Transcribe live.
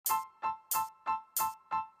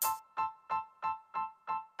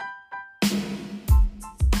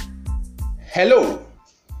Hello,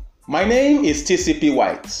 my name is TCP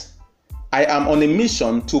White. I am on a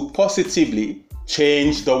mission to positively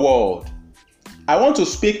change the world. I want to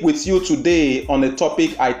speak with you today on a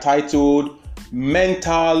topic I titled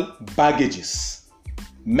Mental Baggages.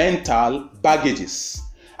 Mental baggages.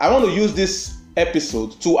 I want to use this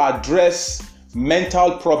episode to address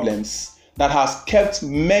mental problems that has kept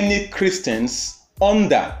many Christians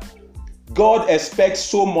under. God expects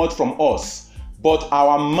so much from us, but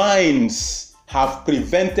our minds have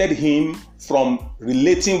prevented Him from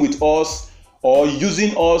relating with us or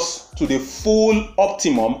using us to the full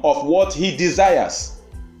optimum of what He desires,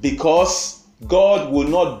 because God will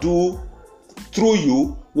not do through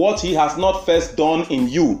you what He has not first done in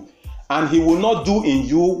you, and He will not do in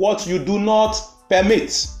you what you do not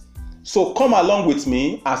permit. So come along with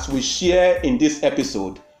me as we share in this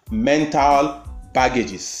episode, mental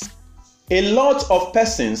baggages. A lot of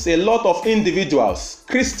persons, a lot of individuals,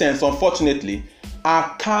 Christians unfortunately,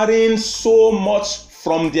 are carrying so much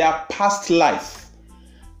from their past life.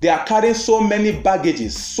 They are carrying so many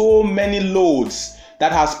baggages, so many loads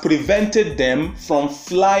that has prevented them from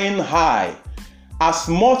flying high. As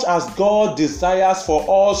much as God desires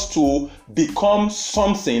for us to become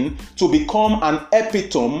something, to become an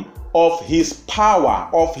epitome of His power,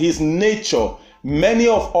 of His nature, many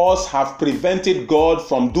of us have prevented God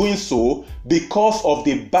from doing so because of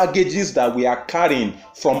the baggages that we are carrying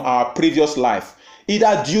from our previous life,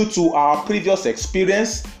 either due to our previous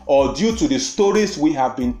experience, or due to the stories we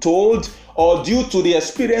have been told, or due to the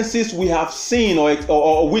experiences we have seen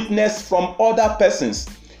or witnessed from other persons.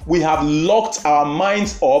 We have locked our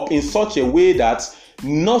minds up in such a way that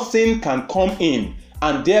nothing can come in,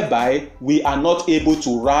 and thereby we are not able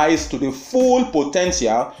to rise to the full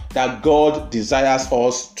potential that God desires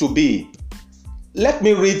us to be. Let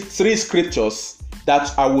me read 3 scriptures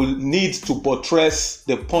that I will need to buttress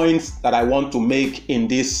the points that I want to make in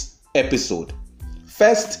this episode.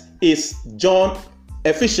 First is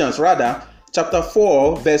Ephesians chapter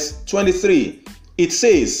 4 verse 23. It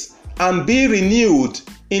says, "And be renewed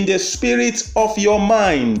in the spirit of your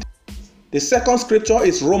mind." The second scripture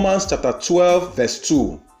is Romans chapter 12 verse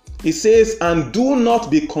 2. It says, "And do not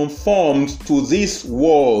be conformed to this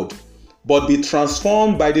world, but be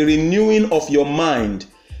transformed by the renewing of your mind,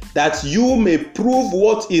 that you may prove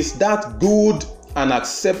what is that good and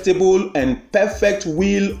acceptable and perfect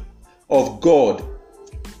will of God."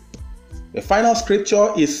 The final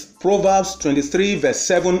scripture is Proverbs 23 verse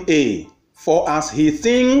 7a. "For as he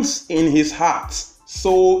thinks in his heart,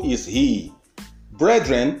 so is he."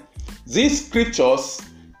 Brethren, these scriptures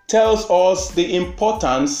tells us the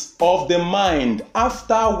importance of the mind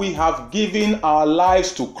after we have given our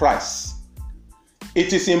lives to Christ.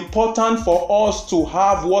 It is important for us to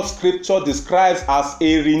have what scripture describes as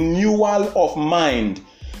a renewal of mind,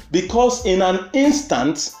 because in an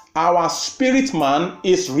instant our spirit man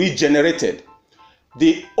is regenerated.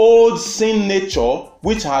 The old sin nature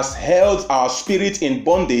which has held our spirit in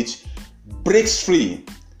bondage breaks free.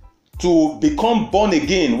 To become born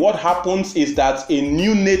again, what happens is that a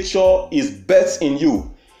new nature is birthed in you.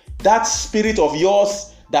 That spirit of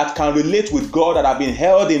yours that can relate with God, that have been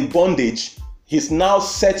held in bondage, is now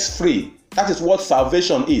set free. That is what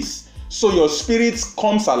salvation is. So your spirit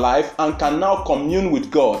comes alive and can now commune with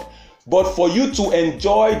God. But for you to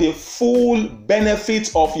enjoy the full benefit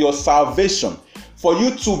of your salvation, for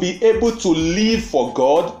you to be able to live for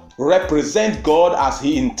God, represent God as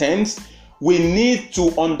He intends, we need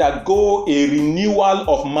to undergo a renewal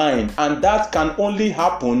of mind, and that can only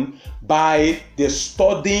happen by the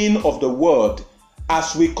studying of the Word.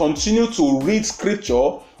 As we continue to read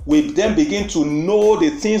Scripture, we then begin to know the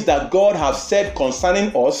things that God has said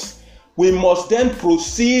concerning us. We must then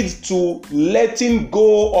proceed to letting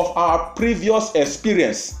go of our previous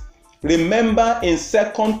experience. Remember in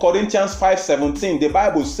 2 Corinthians 5:17, the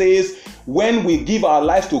Bible says, when we give our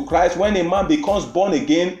lives to Christ, when a man becomes born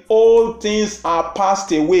again, all things are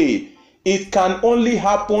passed away. It can only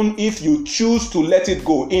happen if you choose to let it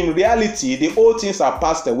go. In reality, the old things are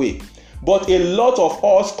passed away. But a lot of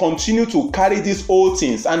us continue to carry these old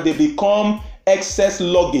things, and they become excess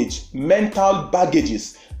luggage, mental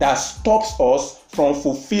baggages that stops us from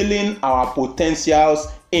fulfilling our potentials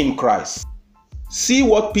in Christ. See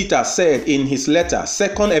what Peter said in his letter,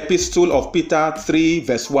 2nd epistle of Peter 3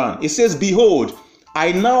 verse 1. It says, "Behold,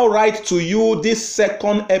 I now write to you this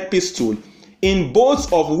second epistle, in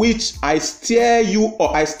both of which I stir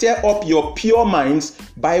up your pure minds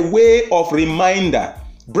by way of reminder."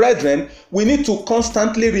 Brethren, we need to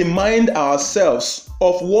constantly remind ourselves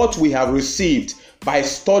of what we have received by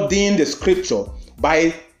studying the scripture,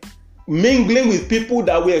 by mingling with people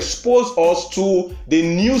that will expose us to the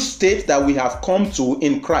new state that we have come to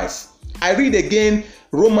in Christ. I read again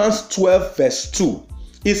Romans 12 verse 2.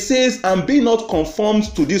 It says, and be not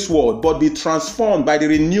conformed to this world, but be transformed by the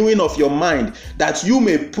renewing of your mind, that you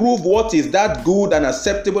may prove what is that good and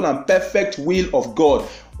acceptable and perfect will of God.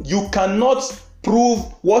 You cannot prove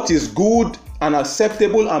what is good and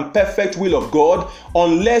acceptable and perfect will of God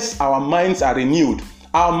unless our minds are renewed.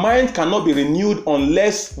 Our mind cannot be renewed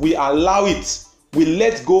unless we allow it. We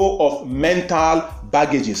let go of mental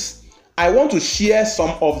baggages. I want to share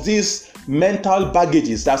some of these mental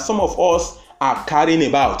baggages that some of us are carrying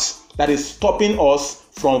about that is stopping us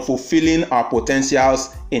from fulfilling our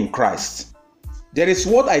potentials in Christ. There is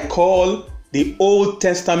what I call the Old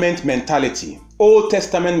Testament mentality. Old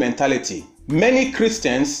Testament mentality. Many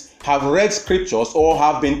Christians have read scriptures or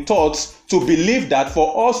have been taught to believe that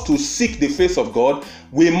for us to seek the face of God,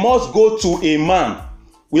 we must go to a man.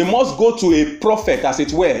 We must go to a prophet, as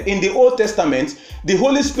it were. In the Old Testament, the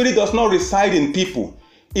Holy Spirit does not reside in people.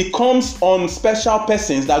 It comes on special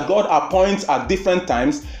persons that God appoints at different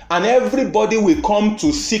times, and everybody will come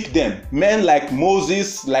to seek them. Men like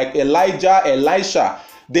Moses, like Elijah, Elisha,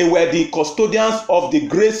 they were the custodians of the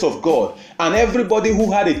grace of God, and everybody who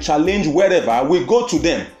had a challenge wherever will go to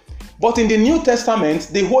them. But in the New Testament,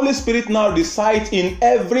 the Holy Spirit now resides in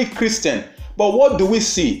every Christian. But what do we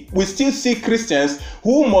see? We still see Christians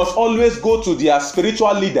who must always go to their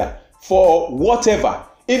spiritual leader for whatever.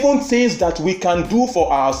 Even things that we can do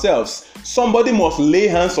for ourselves. Somebody must lay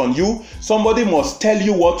hands on you. Somebody must tell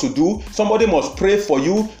you what to do. Somebody must pray for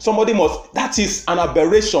you. That is an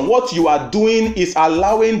aberration. What you are doing is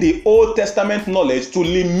allowing the Old Testament knowledge to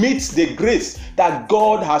limit the grace that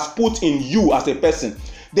God has put in you as a person.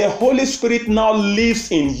 The Holy Spirit now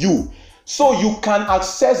lives in you. So you can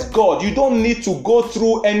access God. You don't need to go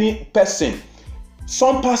through any person.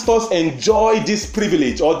 Some pastors enjoy this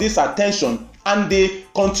privilege or this attention, and they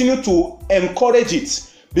continue to encourage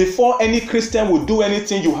it. Before any Christian will do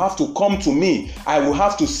anything, you have to come to me. I will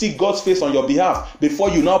have to seek God's face on your behalf before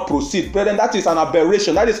you now proceed. Brethren, that is an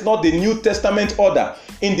aberration. That is not the New Testament order.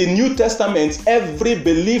 In the New Testament, every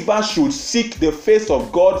believer should seek the face of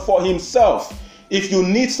God for himself. If you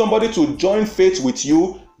need somebody to join faith with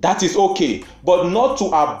you, that is okay, but not to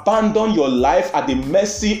abandon your life at the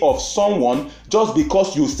mercy of someone just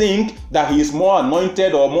because you think that he is more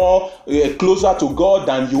anointed or more closer to God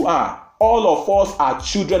than you are. All of us are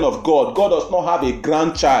children of God. God does not have a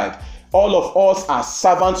grandchild. All of us are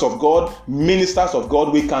servants of God, ministers of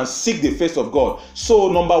God. We can seek the face of God.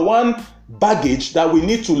 So number one baggage that we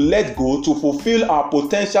need to let go to fulfill our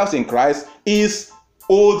potentials in Christ is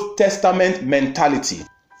Old Testament mentality.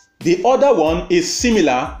 The other one is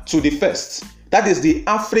similar to the first. That is the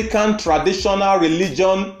African traditional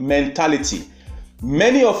religion mentality.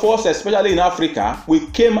 Many of us, especially in Africa, we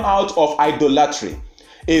came out of idolatry,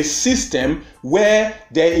 a system where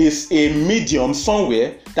there is a medium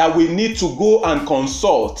somewhere that we need to go and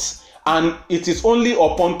consult. And it is only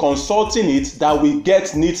upon consulting it that we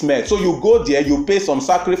get needs met. So you go there, you pay some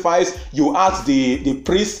sacrifice, you ask the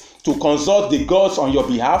priest to consult the gods on your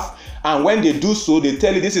behalf. And when they do so, they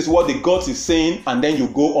tell you this is what the God is saying, and then you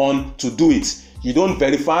go on to do it. You don't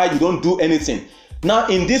verify, you don't do anything. Now,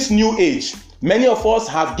 in this new age, many of us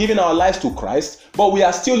have given our lives to Christ, but we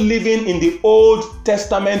are still living in the Old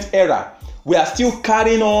Testament era. We are still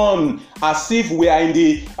carrying on as if we are in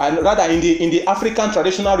the African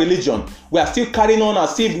traditional religion. We are still carrying on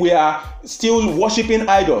as if we are still worshiping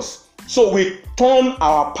idols. So we turn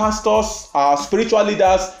our pastors, our spiritual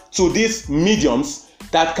leaders to these mediums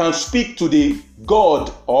that can speak to the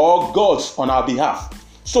God or gods on our behalf.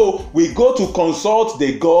 So we go to consult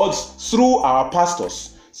the gods through our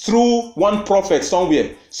pastors, through one prophet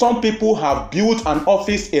somewhere. Some people have built an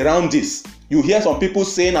office around this. You hear some people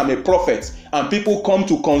saying, I'm a prophet, and people come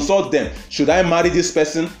to consult them. Should I marry this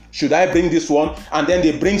person? Should I bring this one? And then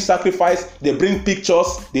they bring sacrifice, they bring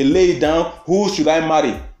pictures, they lay it down. Who should I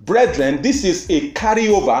marry? Brethren, this is a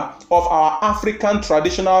carryover of our African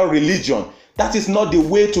traditional religion. That is not the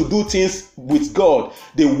way to do things with God.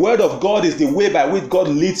 The word of God is the way by which God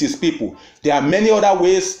leads his people. There are many other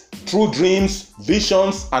ways, through dreams,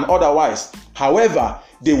 visions, and otherwise. However,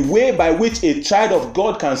 the way by which a child of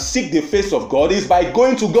God can seek the face of God is by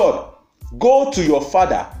going to God. Go to your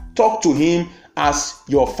father, talk to him as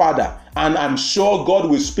your father, and I'm sure God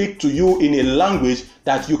will speak to you in a language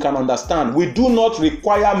that you can understand. We do not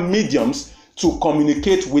require mediums to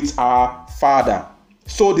communicate with our Father.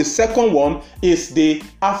 So the second one is the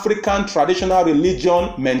African traditional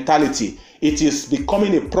religion mentality. It is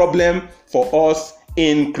becoming a problem for us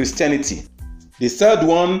in Christianity. The third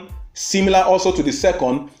one Similar also to the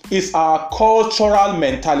second is our cultural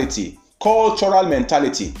mentality. Cultural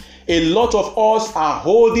mentality. A lot of us are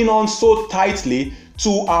holding on so tightly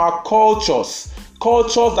to our cultures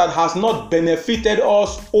that has not benefited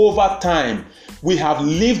us over time. We have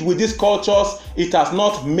lived with these cultures. It has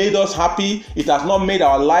not made us happy. It has not made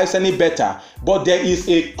our lives any better. But there is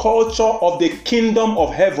a culture of the kingdom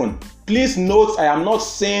of heaven. Please note, I am not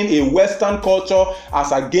saying a Western culture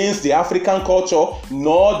as against the African culture,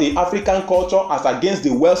 nor the African culture as against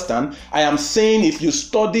the Western. I am saying if you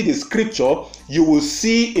study the scripture, you will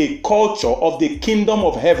see a culture of the kingdom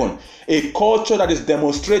of heaven, a culture that is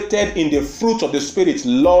demonstrated in the fruit of the Spirit: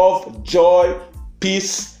 love, joy,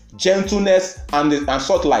 peace, gentleness, and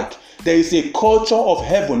such like. There is a culture of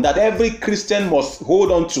heaven that every Christian must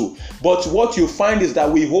hold on to. But what you find is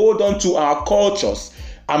that we hold on to our cultures.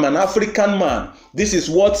 I'm an African man. This is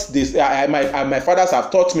what my fathers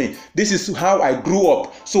have taught me. This is how I grew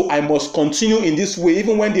up. So I must continue in this way.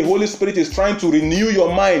 Even when the Holy Spirit is trying to renew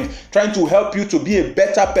your mind, trying to help you to be a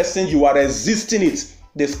better person, you are resisting it.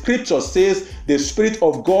 The scripture says the Spirit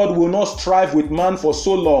of God will not strive with man for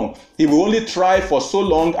so long. He will only try for so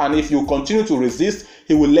long, and if you continue to resist,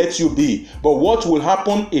 he will let you be. But what will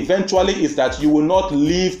happen eventually is that you will not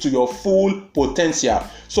live to your full potential.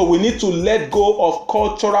 So we need to let go of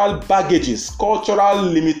cultural baggages, cultural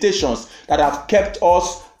limitations that have kept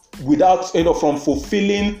us from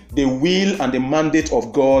fulfilling the will and the mandate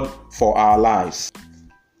of God for our lives.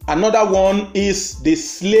 Another one is the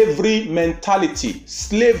slavery mentality.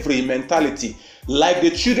 Slavery mentality. Like the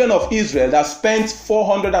children of Israel that spent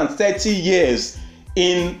 430 years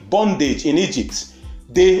in bondage in Egypt.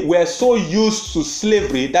 They were so used to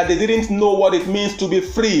slavery that they didn't know what it means to be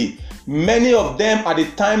free. Many of them at the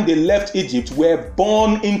time they left Egypt were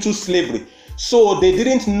born into slavery. So they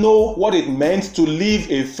didn't know what it meant to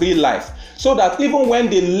live a free life. So that even when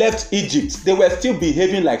they left Egypt, they were still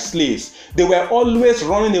behaving like slaves. They were always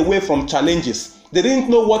running away from challenges. They didn't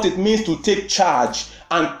know what it means to take charge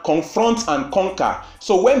and confront and conquer.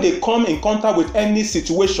 So when they come in contact with any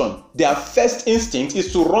situation, their first instinct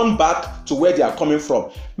is to run back to where they are coming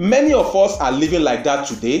from. Many of us are living like that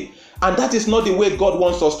today. And that is not the way God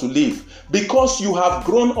wants us to live. Because you have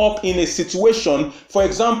grown up in a situation, for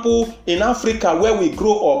example, in Africa where we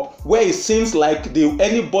grow up, where it seems like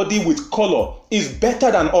anybody with color is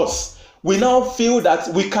better than us. We now feel that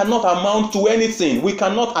we cannot amount to anything. We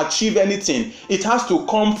cannot achieve anything. It has to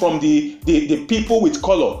come from the people with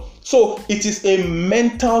color. So it is a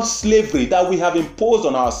mental slavery that we have imposed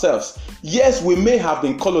on ourselves. Yes, we may have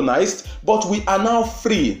been colonized, but we are now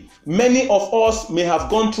free. Many of us may have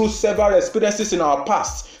gone through several experiences in our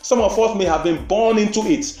past. Some of us may have been born into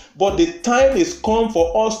it. But the time is come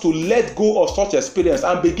for us to let go of such experience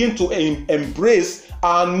and begin to embrace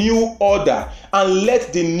our new order and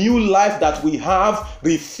let the new life that we have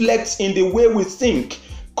reflect in the way we think.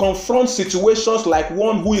 Confront situations like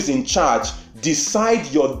one who is in charge. Decide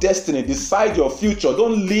your destiny, decide your future.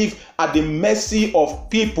 Don't live at the mercy of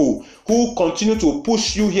people who continue to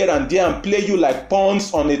push you here and there and play you like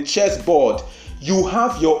pawns on a chessboard. You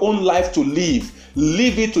have your own life to live.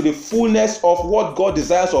 Live it to the fullness of what God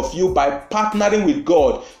desires of you by partnering with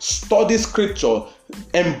God. Study scripture,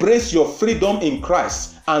 embrace your freedom in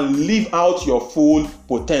Christ, and live out your full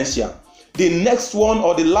potential. The next one,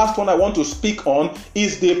 or the last one I want to speak on,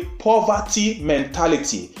 is the poverty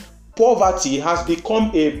mentality. Poverty has become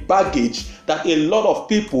a baggage that a lot of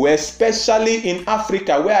people, especially in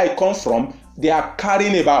Africa where I come from, they are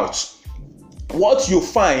carrying about. What you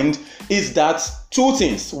find is that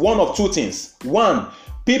one of two things. One,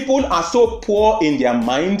 people are so poor in their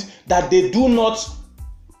mind that they do not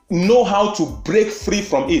know how to break free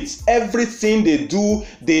from it. Everything they do,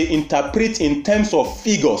 they interpret in terms of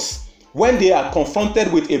figures. When they are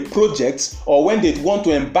confronted with a project or when they want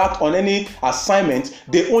to embark on any assignment,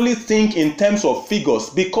 they only think in terms of figures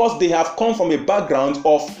because they have come from a background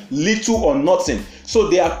of little or nothing. So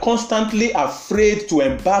they are constantly afraid to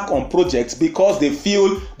embark on projects because they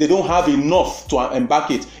feel they don't have enough to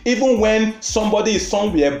embark it. Even when somebody is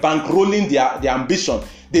somewhere bankrolling their ambition,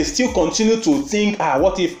 they still continue to think,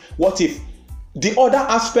 what if? The other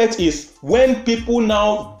aspect is when people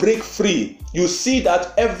now break free, you see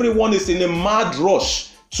that everyone is in a mad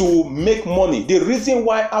rush to make money. The reason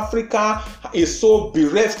why Africa is so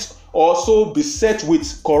bereft or so beset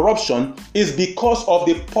with corruption is because of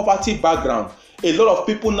the poverty background. A lot of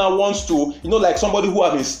people now wants to, like somebody who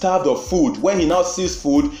has been starved of food. When he now sees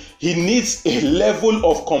food, he needs a level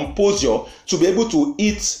of composure to be able to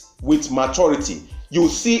eat with maturity. You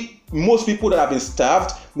see, most people that have been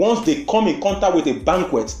starved, once they come in contact with a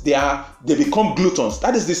banquet, they become gluttons.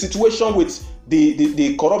 That is the situation with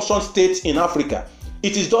the corruption state in Africa.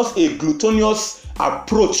 It is just a gluttonous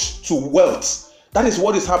approach to wealth. That is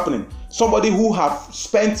what is happening. Somebody who have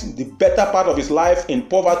spent the better part of his life in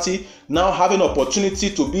poverty, now having opportunity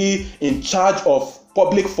to be in charge of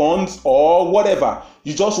public funds or whatever.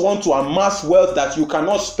 You just want to amass wealth that you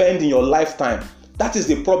cannot spend in your lifetime. That is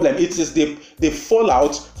the problem. It is the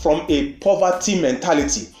fallout from a poverty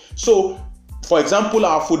mentality. So, for example,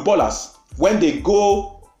 our footballers, when they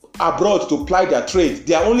go abroad to ply their trade,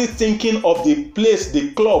 they are only thinking of the place,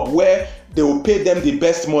 the club where they will pay them the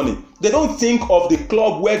best money. They don't think of the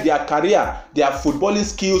club where their career, their footballing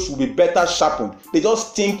skills will be better sharpened. They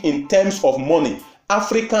just think in terms of money.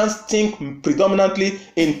 Africans think predominantly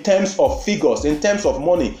in terms of figures, in terms of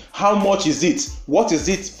money. How much is it? What is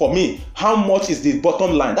it for me? How much is the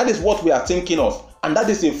bottom line? That is what we are thinking of. And that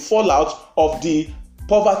is a fallout of the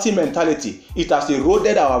poverty mentality. It has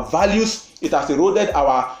eroded our values. It has eroded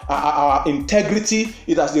our integrity.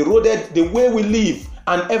 It has eroded the way we live.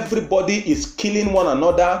 And everybody is killing one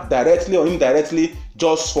another directly or indirectly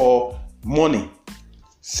just for money.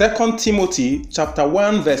 2 Timothy chapter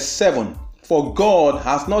 1 verse 7. For God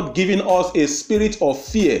has not given us a spirit of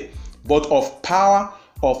fear, but of power,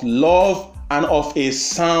 of love, and of a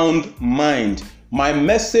sound mind. My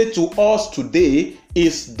message to us today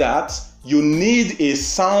is that you need a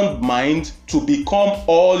sound mind to become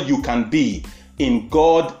all you can be in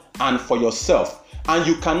God and for yourself. And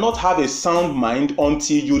you cannot have a sound mind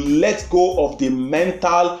until you let go of the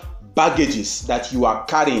mental baggages that you are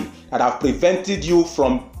carrying that have prevented you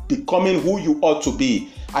from becoming who you ought to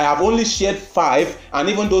be. I have only shared 5, and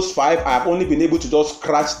even those 5, I have only been able to just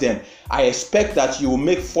scratch them. I expect that you will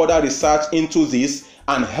make further research into this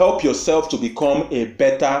and help yourself to become a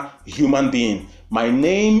better human being. My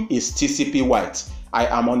name is TCP White. I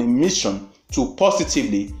am on a mission to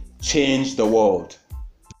positively change the world.